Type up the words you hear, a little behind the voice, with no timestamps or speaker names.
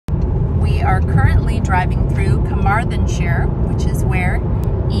We are currently driving through Carmarthenshire, which is where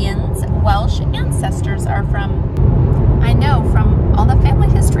Ian's Welsh ancestors are from. I know from all the family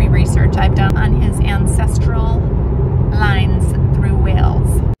history research I've done on his ancestral lines through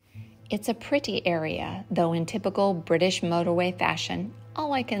Wales. It's a pretty area, though in typical British motorway fashion,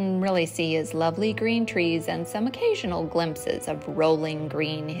 all I can really see is lovely green trees and some occasional glimpses of rolling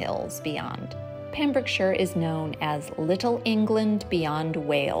green hills beyond. Pembrokeshire is known as Little England beyond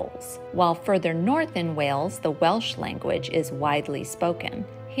Wales. While further north in Wales, the Welsh language is widely spoken.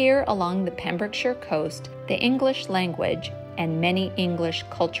 Here along the Pembrokeshire coast, the English language and many English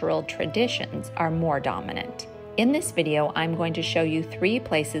cultural traditions are more dominant. In this video, I'm going to show you 3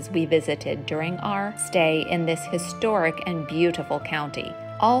 places we visited during our stay in this historic and beautiful county.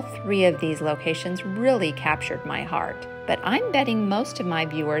 All 3 of these locations really captured my heart, but I'm betting most of my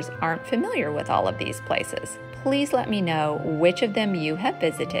viewers aren't familiar with all of these places. Please let me know which of them you have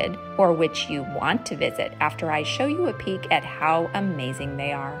visited or which you want to visit after I show you a peek at how amazing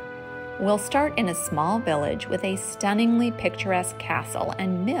they are. We'll start in a small village with a stunningly picturesque castle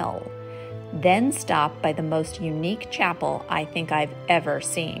and mill, then stop by the most unique chapel I think I've ever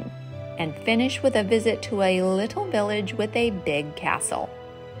seen, and finish with a visit to a little village with a big castle.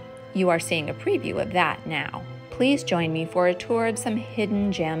 You are seeing a preview of that now. Please join me for a tour of some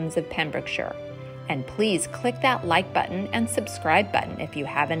hidden gems of Pembrokeshire. And please click that like button and subscribe button if you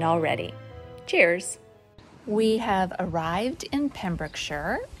haven't already. Cheers! We have arrived in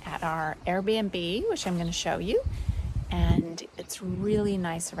Pembrokeshire at our Airbnb, which I'm going to show you. And it's really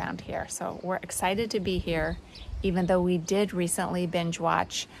nice around here. So we're excited to be here, even though we did recently binge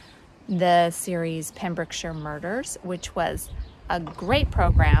watch the series Pembrokeshire Murders, which was a great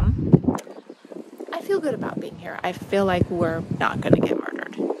program. I feel good about being here. I feel like we're not going to get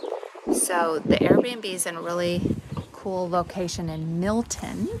murdered. So the Airbnb is in a really cool location in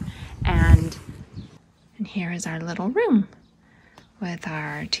Milton, and here is our little room with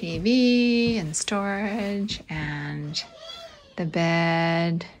our TV and storage and the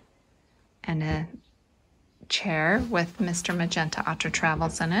bed and a chair with Mr. Magenta Otter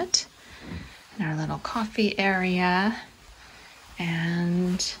Travels in it, and our little coffee area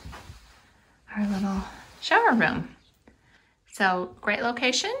and our little shower room. So great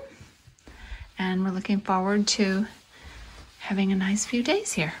location, and we're looking forward to having a nice few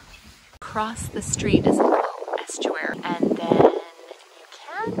days here. Across the street is a little estuary, and then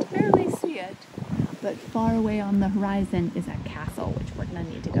can't barely see it, but far away on the horizon is a castle, which we're gonna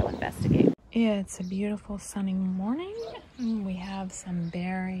need to go investigate. It's a beautiful sunny morning. We have some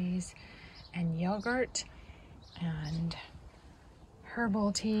berries and yogurt and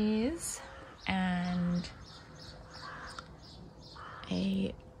herbal teas and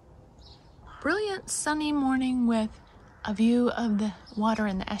a brilliant sunny morning with a view of the water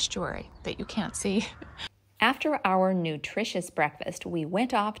in the estuary that you can't see. After our nutritious breakfast, we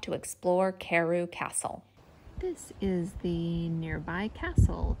went off to explore Carew Castle. This is the nearby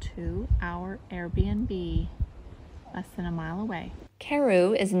castle to our Airbnb, less than a mile away.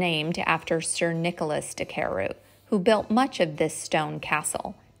 Carew is named after Sir Nicholas de Carew, who built much of this stone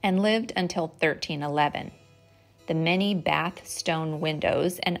castle and lived until 1311. The many bath stone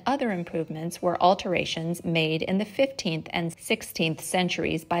windows and other improvements were alterations made in the 15th and 16th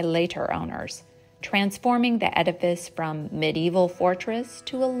centuries by later owners, transforming the edifice from medieval fortress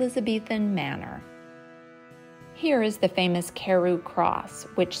to Elizabethan manor. Here is the famous Carew Cross,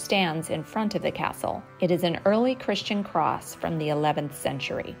 which stands in front of the castle. It is an early Christian cross from the 11th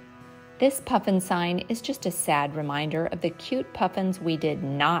century. This puffin sign is just a sad reminder of the cute puffins we did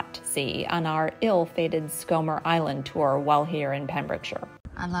not see on our ill-fated Scomer Island tour while here in Pembrokeshire.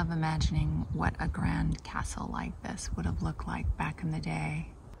 I love imagining what a grand castle like this would have looked like back in the day.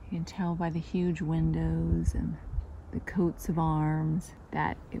 You can tell by the huge windows and the coats of arms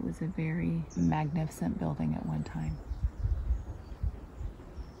that it was a very magnificent building at one time.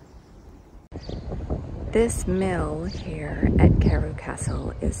 This mill here at Carew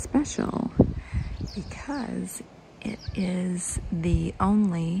Castle is special because it is the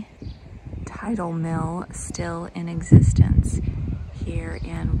only tidal mill still in existence here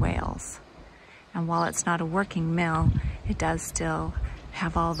in Wales. And while it's not a working mill, it does still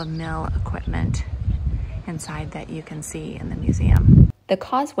have all the mill equipment inside that you can see in the museum. The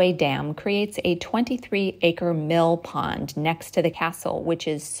Causeway Dam creates a 23-acre mill pond next to the castle, which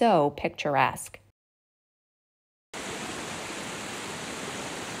is so picturesque.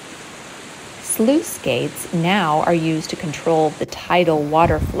 Sluice gates now are used to control the tidal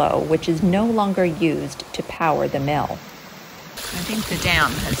water flow, which is no longer used to power the mill. I think the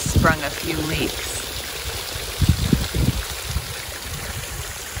dam has sprung a few leaks.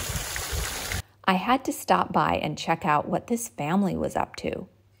 I had to stop by and check out what this family was up to,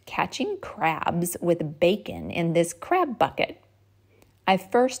 catching crabs with bacon in this crab bucket. I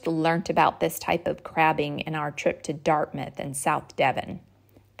first learnt about this type of crabbing in our trip to Dartmouth and South Devon.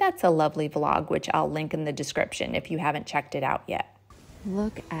 That's a lovely vlog, which I'll link in the description if you haven't checked it out yet.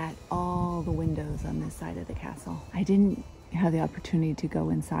 Look at all the windows on this side of the castle. I didn't have the opportunity to go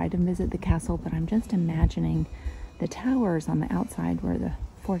inside and visit the castle, but I'm just imagining the towers on the outside were the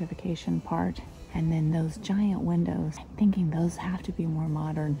fortification part, and then those giant windows. I'm thinking those have to be more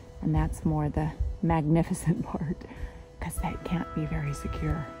modern, and that's more the magnificent part, because that can't be very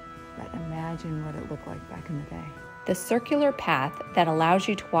secure. But imagine what it looked like back in the day. The circular path that allows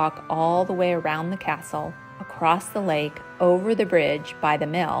you to walk all the way around the castle, across the lake, over the bridge by the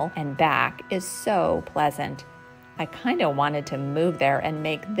mill, and back is so pleasant. I kind of wanted to move there and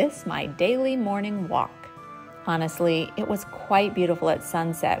make this my daily morning walk. Honestly, it was quite beautiful at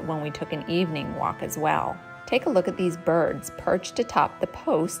sunset when we took an evening walk as well. Take a look at these birds perched atop the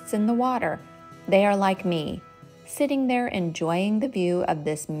posts in the water. They are like me, sitting there enjoying the view of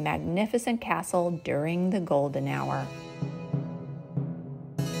this magnificent castle during the golden hour.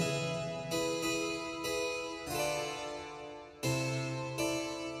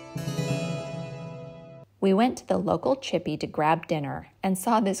 We went to the local chippy to grab dinner and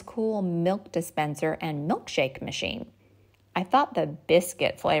saw this cool milk dispenser and milkshake machine. I thought the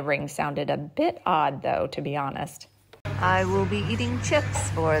biscuit flavoring sounded a bit odd though, to be honest. I will be eating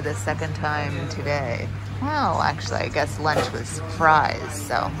chips for the second time today. Well, actually, I guess lunch was fries,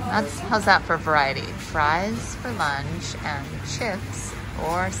 so how's that for variety? Fries for lunch and chips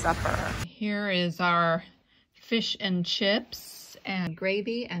for supper. Here is our fish and chips and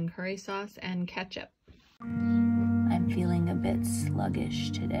gravy and curry sauce and ketchup. I'm feeling a bit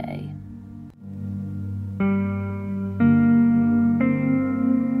sluggish today.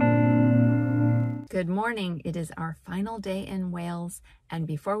 Good morning. It is our final day in Wales, and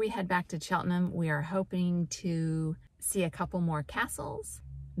before we head back to Cheltenham, we are hoping to see a couple more castles,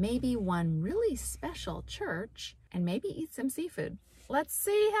 maybe one really special church, and maybe eat some seafood. Let's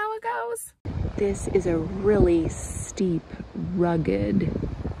see how it goes. This is a really steep, rugged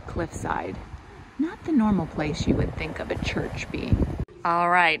cliffside. Not the normal place you would think of a church being. All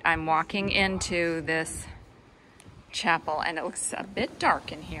right, I'm walking into this chapel, and it looks a bit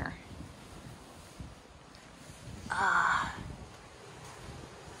dark in here.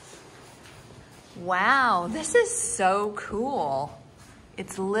 Wow, this is so cool.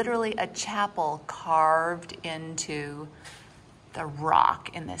 It's literally a chapel carved into the rock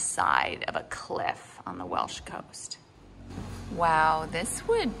in the side of a cliff on the Welsh coast. Wow, this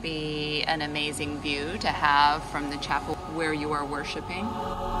would be an amazing view to have from the chapel where you are worshiping.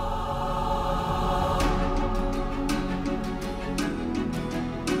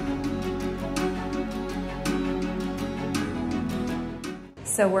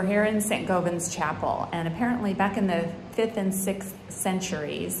 So we're here in St. Govan's Chapel, and apparently back in the 5th and 6th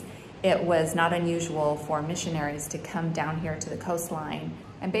centuries, it was not unusual for missionaries to come down here to the coastline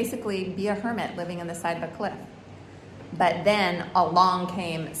and basically be a hermit living on the side of a cliff. But then along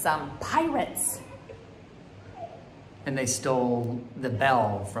came some pirates. And they stole the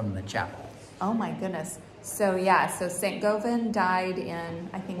bell from the chapel. Oh my goodness. So yeah, so St. Govan died in,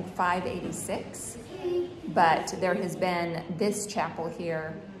 I think, 586. But there has been this chapel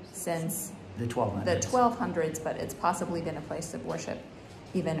here since The 1200s. the 1200s, but it's possibly been a place of worship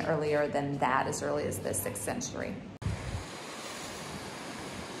even earlier than that, as early as the 6th century.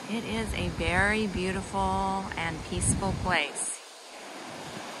 It is a very beautiful and peaceful place.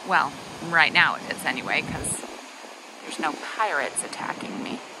 Well, right now it is anyway, because there's no pirates attacking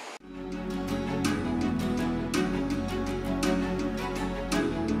me.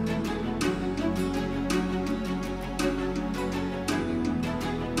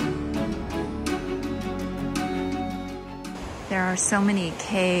 There are so many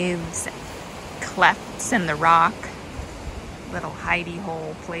caves, clefts in the rock, little hidey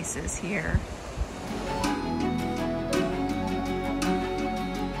hole places here.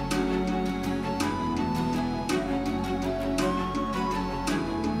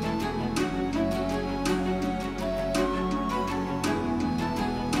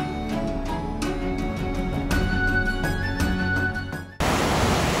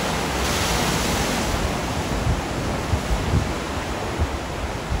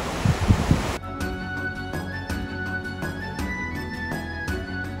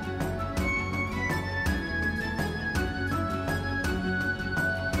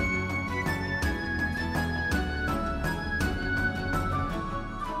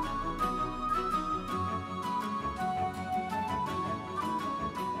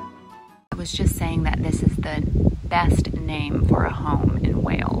 was just saying that this is the best name for a home in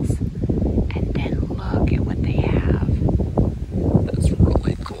Wales. And then look at what they have. This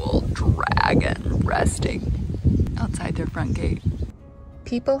really cool dragon resting outside their front gate.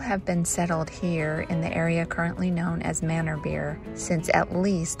 People have been settled here in the area currently known as Manorbier since at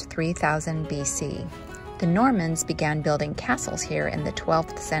least 3000 BC. The Normans began building castles here in the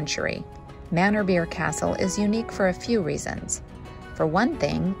 12th century. Manorbier Castle is unique for a few reasons. For one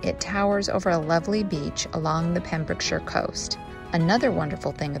thing, it towers over a lovely beach along the Pembrokeshire coast. Another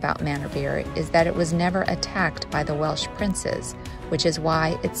wonderful thing about Manorbier is that it was never attacked by the Welsh princes, which is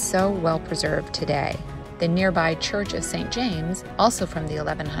why it's so well preserved today. The nearby Church of St. James, also from the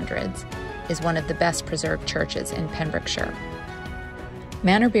 1100s, is one of the best preserved churches in Pembrokeshire.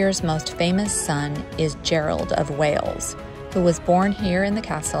 Manorbier's most famous son is Gerald of Wales, who was born here in the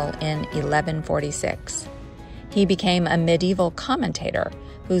castle in 1146. He became a medieval commentator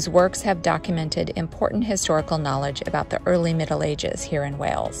whose works have documented important historical knowledge about the early Middle Ages here in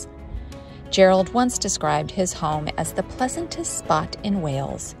Wales. Gerald once described his home as the pleasantest spot in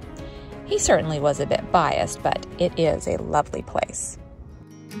Wales. He certainly was a bit biased, but it is a lovely place.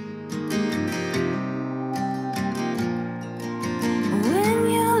 When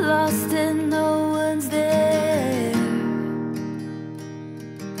you're lost and no one's there,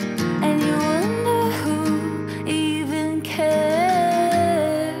 and you wonder who even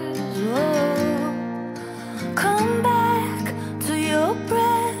cares, oh, come back to your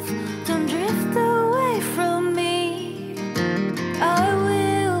breath, don't drift away from me. I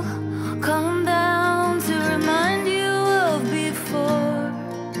will come down to remind you of before.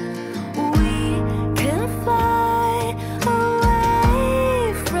 We can fly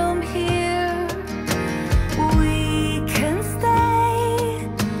away from here. We can stay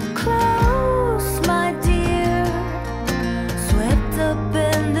close, my dear. Swept up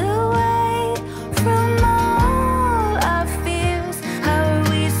and away from all our fears. How are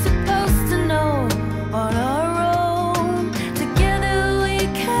we supposed to know on our own? Together we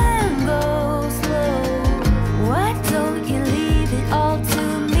can go slow. Why don't you leave it all to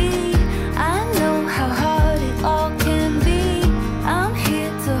me? I know how hard it all can be. I'm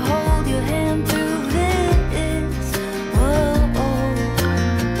here to hold your hand through this. Whoa,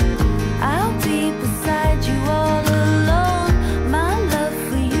 I'll be beside you all alone. My love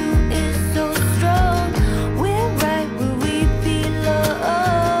for you is so strong. We're right where we belong.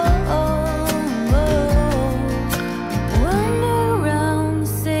 Wander around the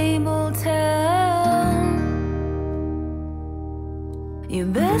same old town. Your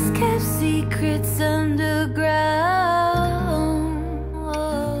best kept secrets underground.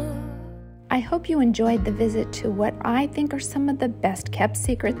 I hope you enjoyed the visit to what I think are some of the best kept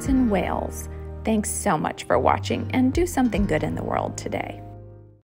secrets in Wales. Thanks so much for watching, and do something good in the world today.